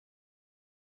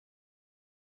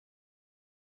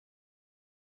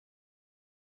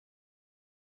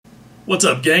What's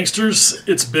up, gangsters?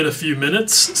 It's been a few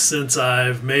minutes since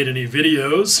I've made any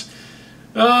videos.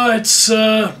 It's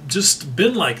just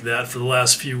been like that for the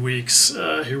last few weeks.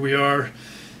 Here we are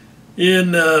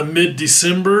in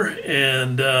mid-December,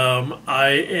 and I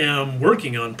am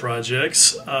working on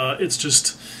projects. It's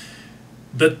just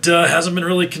that hasn't been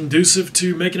really conducive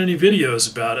to making any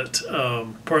videos about it.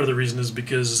 Part of the reason is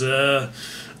because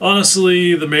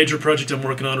honestly, the major project I'm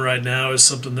working on right now is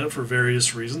something that for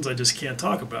various reasons I just can't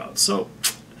talk about. So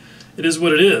it is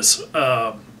what it is.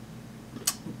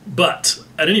 But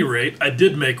at any rate, I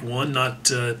did make one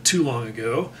not too long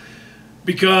ago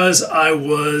because I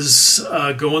was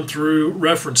going through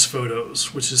reference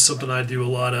photos, which is something I do a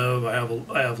lot of. I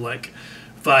have like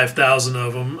 5,000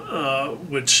 of them,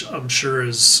 which I'm sure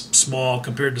is small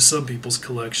compared to some people's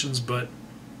collections, but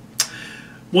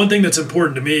one thing that's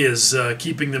important to me is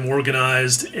keeping them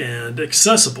organized and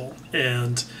accessible,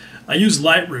 and I use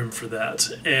Lightroom for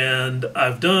that. And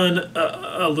I've done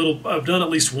I've done at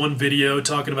least one video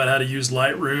talking about how to use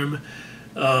Lightroom.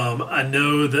 I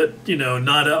know that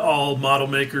not all model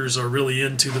makers are really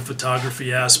into the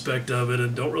photography aspect of it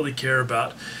and don't really care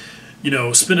about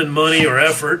spending money or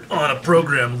effort on a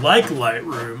program like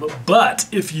Lightroom. But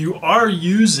if you are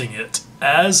using it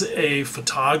as a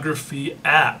photography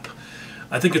app,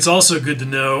 I think it's also good to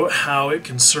know how it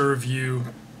can serve you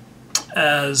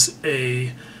as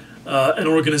an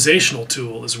organizational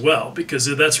tool as well,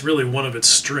 because that's really one of its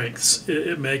strengths.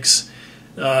 It makes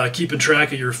keeping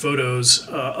track of your photos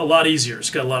a lot easier. It's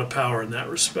got a lot of power in that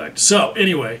respect. So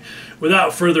anyway,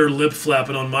 without further lip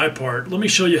flapping on my part, let me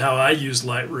show you how I use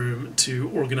Lightroom to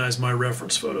organize my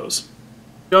reference photos.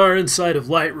 We are inside of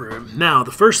Lightroom. Now,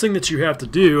 the first thing that you have to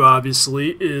do,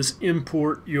 obviously, is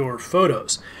import your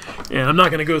photos. And I'm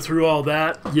not going to go through all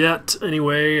that yet,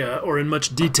 anyway, or in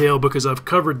much detail, because I've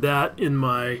covered that in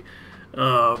my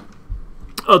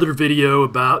other video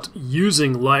about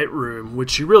using Lightroom,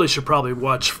 which you really should probably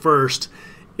watch first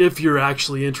if you're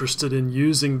actually interested in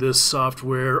using this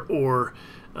software, or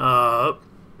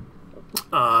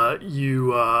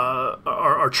you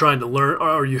are trying to learn,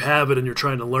 or you have it and you're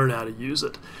trying to learn how to use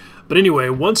it. But anyway,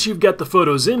 once you've got the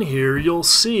photos in here, you'll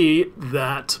see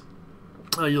that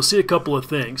you'll see a couple of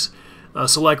things.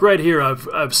 So like right here,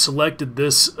 I've selected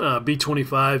this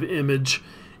B25 image,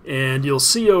 and you'll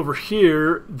see over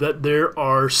here that there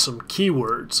are some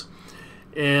keywords.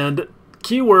 And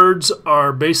keywords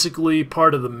are basically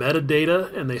part of the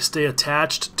metadata, and they stay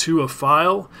attached to a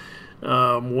file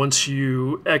once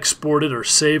you export it or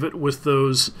save it with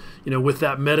those, with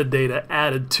that metadata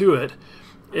added to it.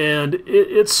 And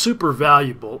it's super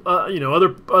valuable.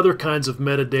 Other kinds of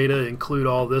metadata include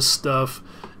all this stuff,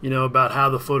 about how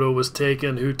the photo was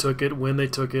taken, who took it, when they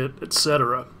took it,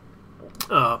 etc.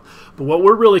 But what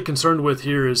we're really concerned with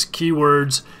here is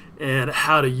keywords and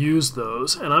how to use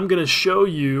those. And I'm going to show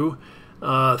you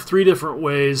 3 different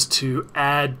ways to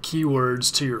add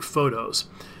keywords to your photos,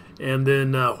 and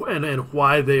then and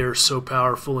why they are so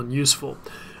powerful and useful.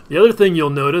 The other thing you'll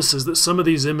notice is that some of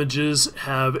these images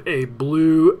have a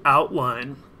blue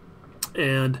outline,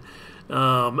 and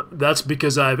that's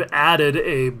because I've added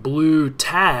a blue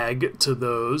tag to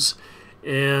those,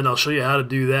 and I'll show you how to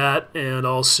do that, and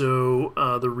also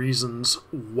the reasons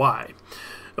why.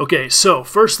 Okay, so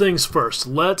first things first,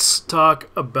 let's talk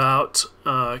about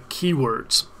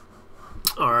keywords.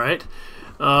 All right.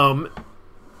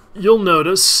 You'll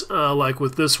notice, like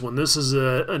with this one, this is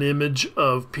an image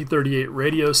of P38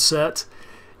 radio set,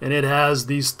 and it has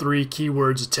these 3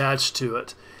 keywords attached to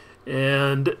it.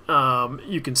 And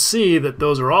you can see that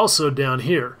those are also down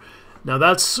here. Now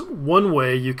that's one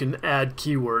way you can add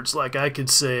keywords. Like I could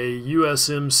say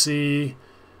USMC,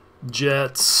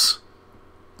 Jets,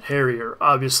 Harrier.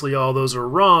 Obviously all those are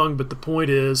wrong, but the point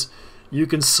is you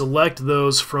can select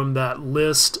those from that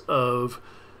list of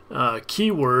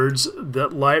keywords that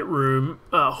Lightroom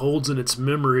holds in its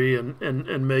memory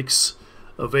and makes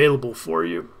available for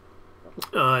you.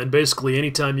 And basically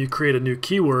anytime you create a new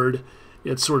keyword,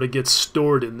 it sort of gets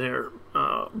stored in there.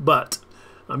 But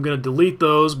I'm going to delete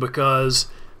those because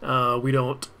we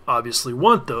don't obviously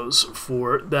want those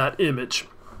for that image.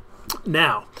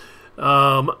 Now,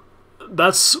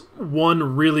 that's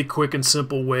one really quick and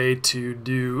simple way to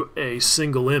do a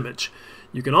single image.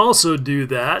 You can also do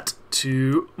that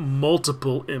to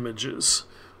multiple images.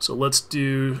 So let's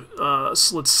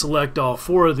let's select all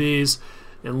 4 of these,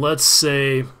 and let's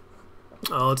say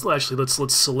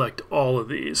let's select all of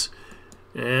these,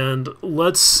 and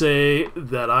let's say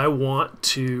that I want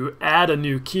to add a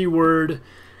new keyword,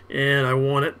 and I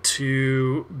want it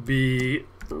to be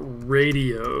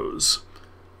radios.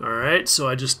 All right, so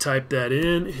I just type that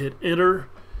in, hit enter,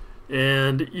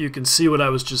 And you can see what I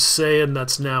was just saying.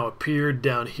 That's now appeared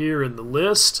down here in the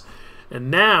list. And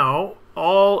now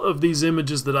all of these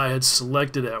images that I had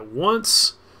selected at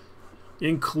once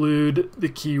include the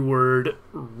keyword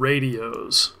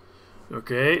radios.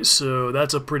 Okay, so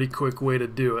that's a pretty quick way to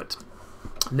do it.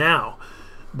 Now,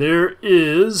 there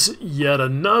is yet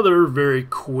another very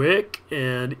quick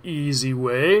and easy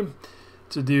way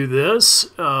to do this.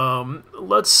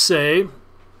 Let's say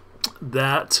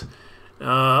that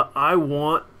I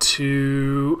want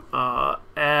to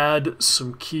add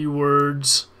some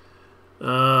keywords.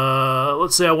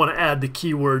 Let's say I want to add the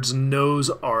keywords nose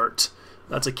art.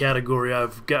 That's a category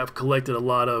I've collected a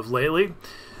lot of lately.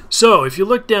 So if you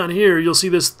look down here, you'll see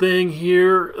this thing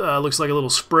here, looks like a little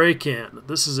spray can.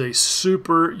 This is a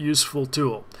super useful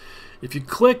tool. If you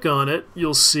click on it,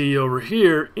 you'll see over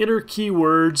here, enter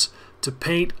keywords to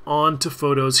paint onto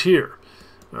photos here.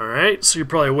 All right, so you're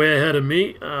probably way ahead of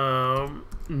me.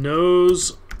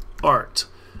 Nose art.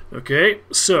 Okay,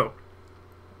 so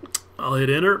I'll hit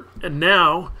enter, and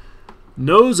now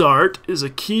nose art is a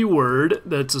keyword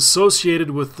that's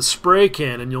associated with the spray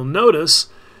can, and you'll notice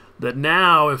that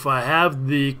now if I have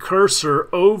the cursor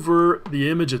over the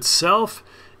image itself,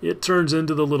 it turns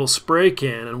into the little spray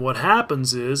can. And what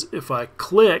happens is if I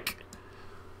click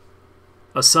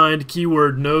assigned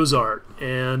keyword nose art,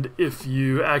 and if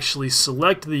you actually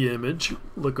select the image,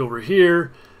 look over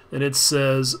here, and it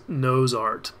says nose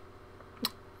art.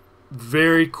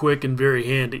 Very quick and very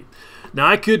handy. Now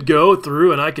I could go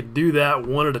through and I could do that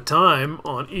one at a time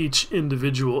on each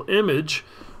individual image,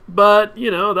 but you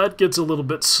know, that gets a little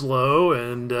bit slow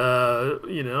and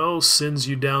you know, sends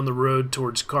you down the road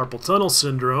towards carpal tunnel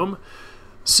syndrome.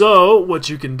 So what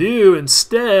you can do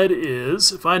instead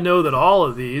is, if I know that all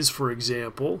of these, for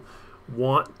example,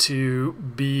 want to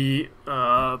be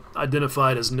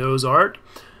identified as nose art,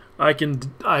 I can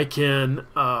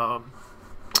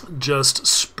just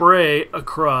spray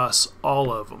across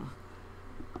all of them.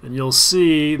 And you'll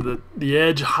see that the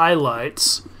edge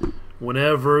highlights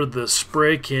whenever the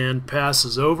spray can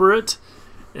passes over it.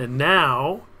 And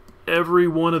now every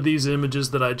one of these images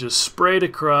that I just sprayed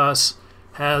across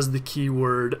has the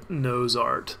keyword nose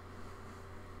art.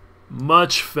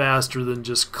 Much faster than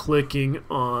just clicking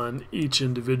on each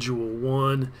individual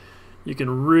one. You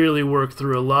can really work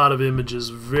through a lot of images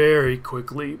very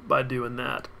quickly by doing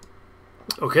that.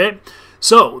 Okay,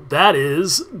 so that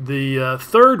is the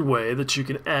third way that you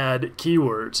can add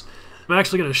keywords. I'm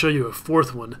actually going to show you a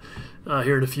fourth one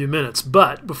here in a few minutes,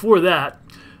 but before that,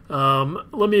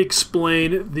 let me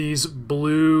explain these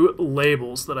blue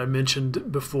labels that I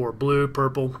mentioned before. Blue,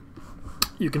 purple.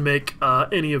 You can make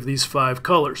any of these 5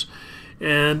 colors.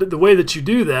 And the way that you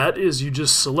do that is you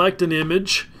just select an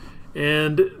image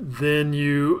and then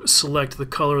you select the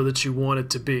color that you want it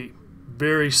to be.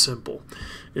 Very simple.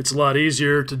 It's a lot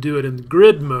easier to do it in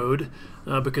grid mode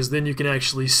because then you can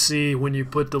actually see when you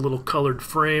put the little colored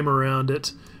frame around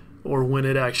it or when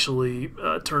it actually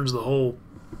turns the whole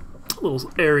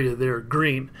little area there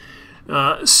green.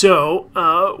 So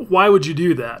why would you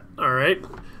do that? All right.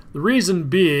 The reason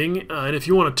being, and if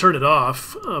you want to turn it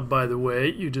off, by the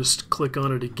way, you just click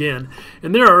on it again.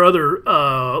 And there are other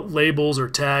labels or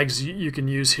tags you can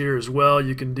use here as well.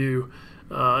 You can do,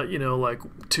 you know, like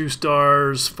 2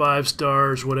 stars, 5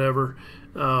 stars, whatever.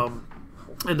 And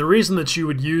the reason that you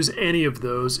would use any of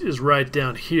those is right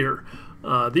down here.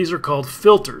 These are called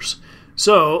filters.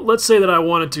 So let's say that I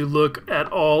wanted to look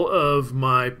at all of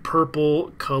my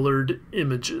purple colored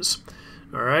images.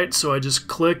 All right, so I just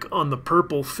click on the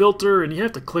purple filter, and you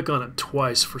have to click on it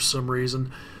twice for some reason.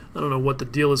 I don't know what the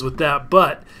deal is with that,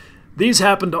 but these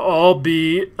happen to all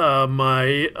be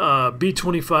my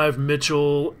B25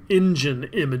 Mitchell engine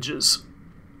images.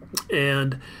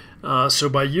 And so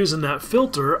by using that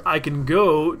filter, I can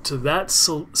go to that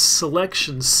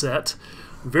selection set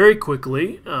very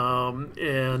quickly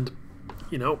and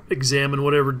you know, examine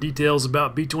whatever details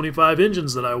about B25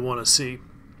 engines that I want to see.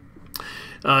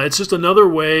 It's just another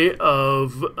way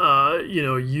of you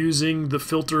know, using the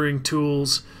filtering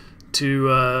tools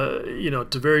to you know,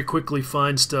 to very quickly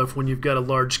find stuff when you've got a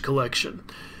large collection.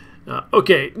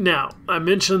 Okay, now I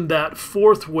mentioned that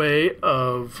fourth way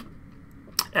of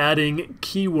adding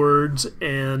keywords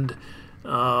and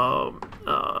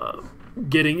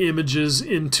getting images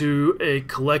into a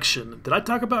collection. Did I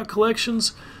talk about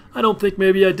collections? I don't think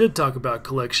maybe I did talk about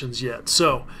collections yet.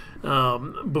 So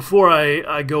before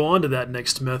I go on to that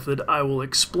next method, I will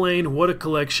explain what a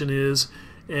collection is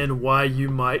and why you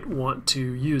might want to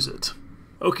use it.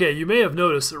 Okay, you may have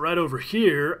noticed that right over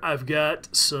here I've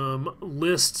got some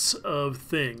lists of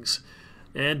things.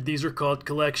 and these are called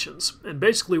collections. And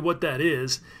basically what that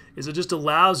is it just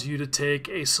allows you to take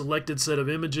a selected set of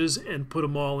images and put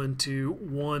them all into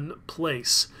one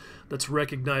place that's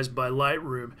recognized by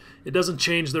Lightroom. It doesn't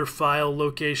change their file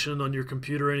location on your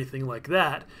computer or anything like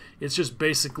that. It's just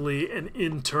basically an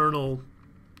internal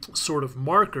sort of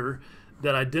marker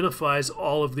that identifies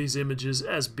all of these images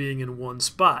as being in one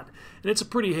spot. And it's a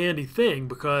pretty handy thing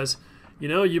because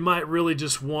you might really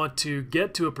just want to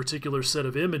get to a particular set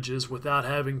of images without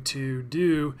having to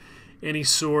do any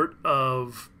sort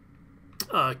of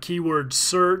keyword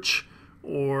search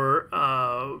or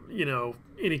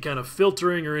any kind of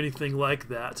filtering or anything like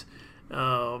that.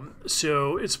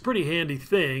 So it's a pretty handy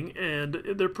thing, and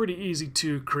they're pretty easy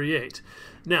to create.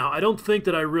 Now, I don't think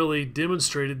that I really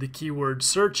demonstrated the keyword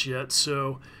search yet,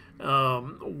 so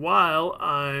while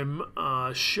I'm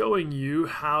showing you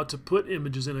how to put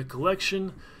images in a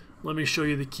collection, let me show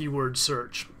you the keyword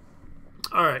search.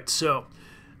 Alright, so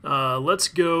let's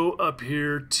go up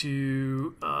here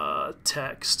to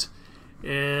text,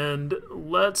 and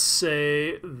let's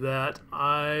say that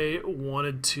I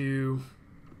wanted to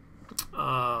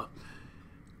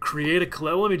create a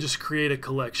collection. Let me just create a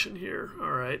collection here.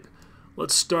 Alright,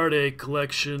 let's start a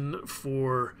collection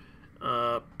for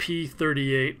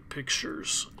P38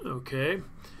 pictures. Okay,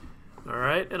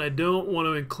 alright, and I don't want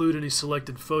to include any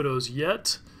selected photos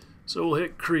yet, so we'll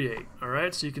hit create.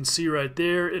 Alright, so you can see right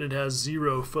there, and it has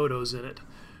 0 photos in it.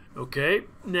 Okay,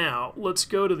 now let's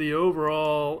go to the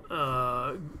overall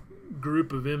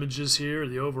group of images here,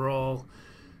 the overall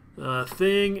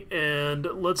thing, and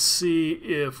let's see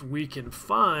if we can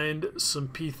find some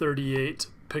P38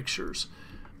 pictures.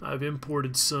 I've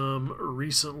imported some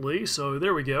recently, so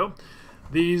there we go.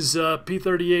 These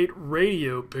P38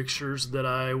 radio pictures that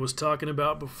I was talking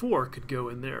about before could go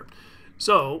in there.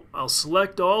 So I'll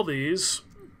select all these,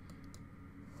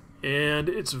 and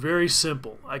it's very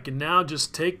simple. I can now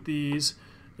just take these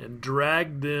and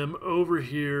drag them over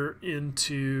here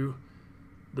into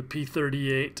the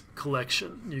P38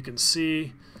 collection. You can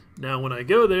see now when I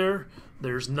go there,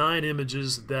 there's 9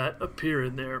 images that appear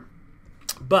in there.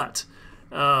 But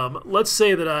let's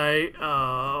say that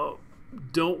I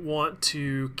don't want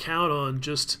to count on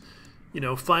just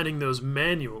finding those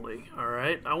manually.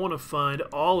 Alright, I want to find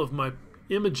all of my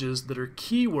images that are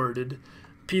keyworded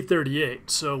P38.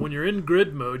 So when you're in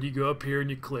grid mode, you go up here and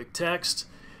you click text,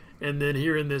 and then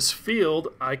here in this field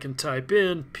I can type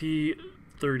in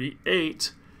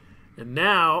P38, and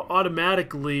now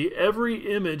automatically every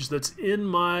image that's in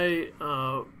my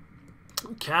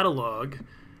catalog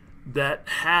that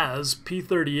has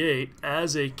P38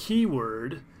 as a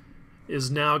keyword is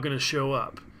now going to show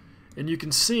up. And you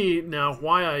can see now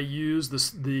why I use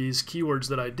these keywords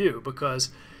that I do, because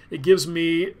it gives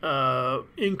me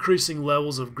increasing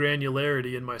levels of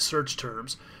granularity in my search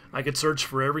terms. I could search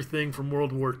for everything from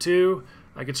World War II,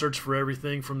 I could search for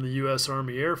everything from the U.S.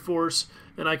 Army Air Force,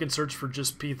 and I can search for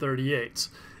just P38s.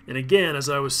 And again, as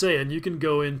I was saying, you can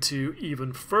go into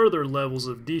even further levels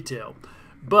of detail.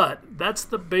 But that's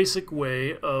the basic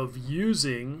way of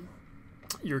using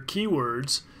your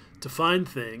keywords to find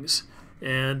things,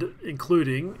 and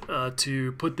including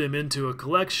to put them into a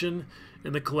collection.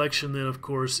 And the collection then, of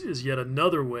course, is yet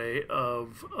another way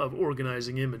of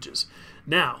organizing images.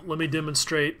 Now, let me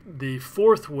demonstrate the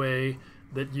 4th way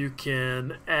that you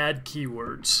can add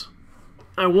keywords.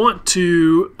 I want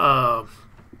to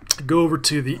go over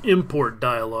to the import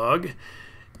dialog,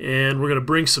 and we're going to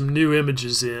bring some new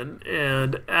images in.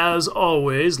 And as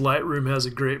always, Lightroom has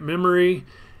a great memory,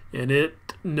 and it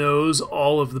knows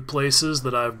all of the places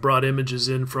that I've brought images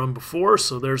in from before.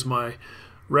 So there's my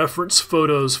reference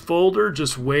photos folder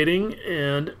just waiting,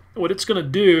 and what it's going to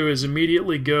do is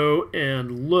immediately go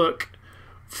and look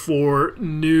for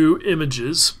new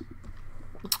images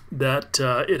that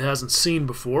it hasn't seen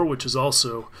before, which is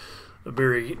also a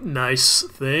very nice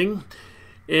thing.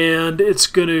 And it's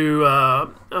going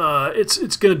to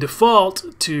it's going to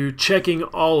default to checking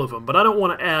all of them, but I don't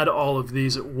want to add all of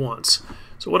these at once.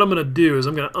 So what I'm going to do is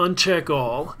I'm going to uncheck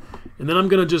all, and then I'm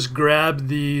going to just grab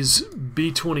these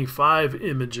B25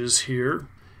 images here,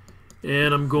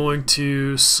 and I'm going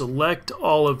to select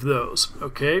all of those.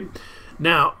 Okay.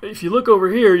 Now, if you look over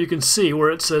here, you can see where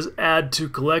it says Add to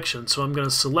Collection. So I'm going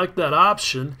to select that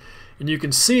option, and you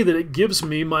can see that it gives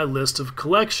me my list of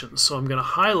collections. So I'm going to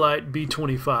highlight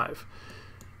B25.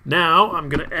 Now I'm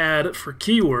going to add for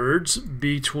keywords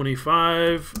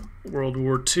B25, World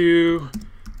War II,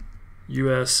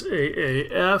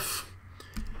 USAAF,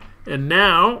 and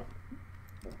now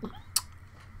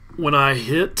when I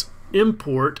hit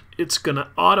import, it's going to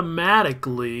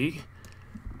automatically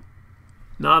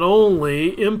not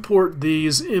only import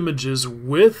these images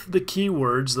with the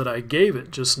keywords that I gave it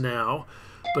just now,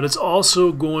 but it's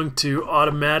also going to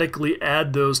automatically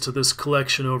add those to this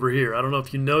collection over here. I don't know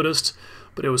if you noticed,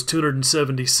 but it was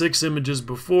 276 images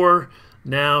before,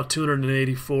 now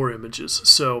 284 images.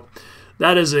 So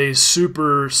that is a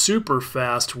super, super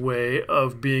fast way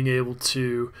of being able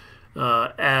to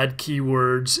add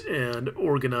keywords and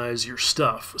organize your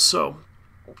stuff. So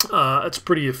it's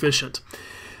pretty efficient.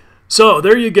 So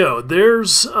there you go.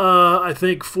 There's, I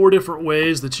think, 4 different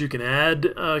ways that you can add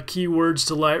keywords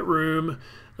to Lightroom.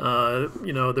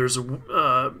 You know, there's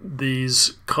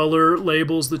these color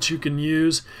labels that you can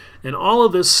use. And all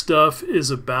of this stuff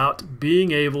is about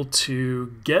being able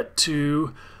to get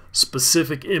to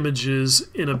specific images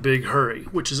in a big hurry,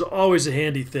 which is always a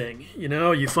handy thing. You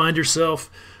know, you find yourself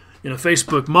in a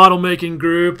Facebook model making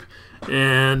group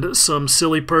and some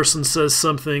silly person says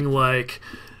something like,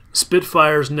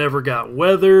 Spitfires never got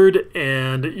weathered,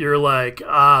 and you're like,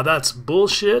 that's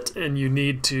bullshit, and you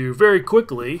need to very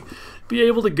quickly be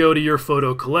able to go to your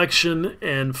photo collection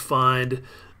and find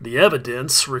the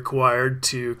evidence required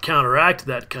to counteract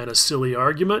that kind of silly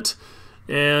argument.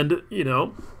 And, you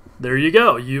know, there you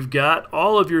go. You've got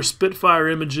all of your Spitfire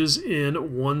images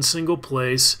in one single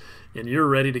place, and you're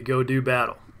ready to go do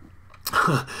battle.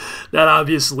 That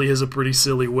obviously is a pretty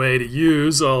silly way to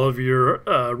use all of your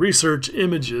research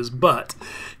images, but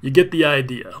you get the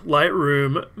idea.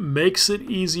 Lightroom makes it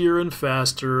easier and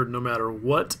faster no matter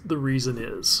what the reason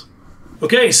is.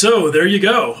 Okay, so there you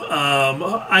go.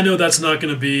 I know that's not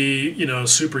going to be, you know,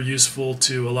 super useful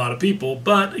to a lot of people,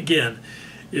 but again,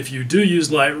 if you do use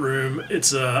Lightroom,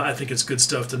 it's I think it's good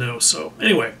stuff to know. So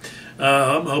anyway,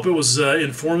 I hope it was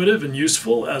informative and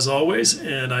useful as always,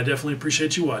 and I definitely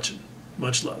appreciate you watching.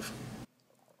 Much love.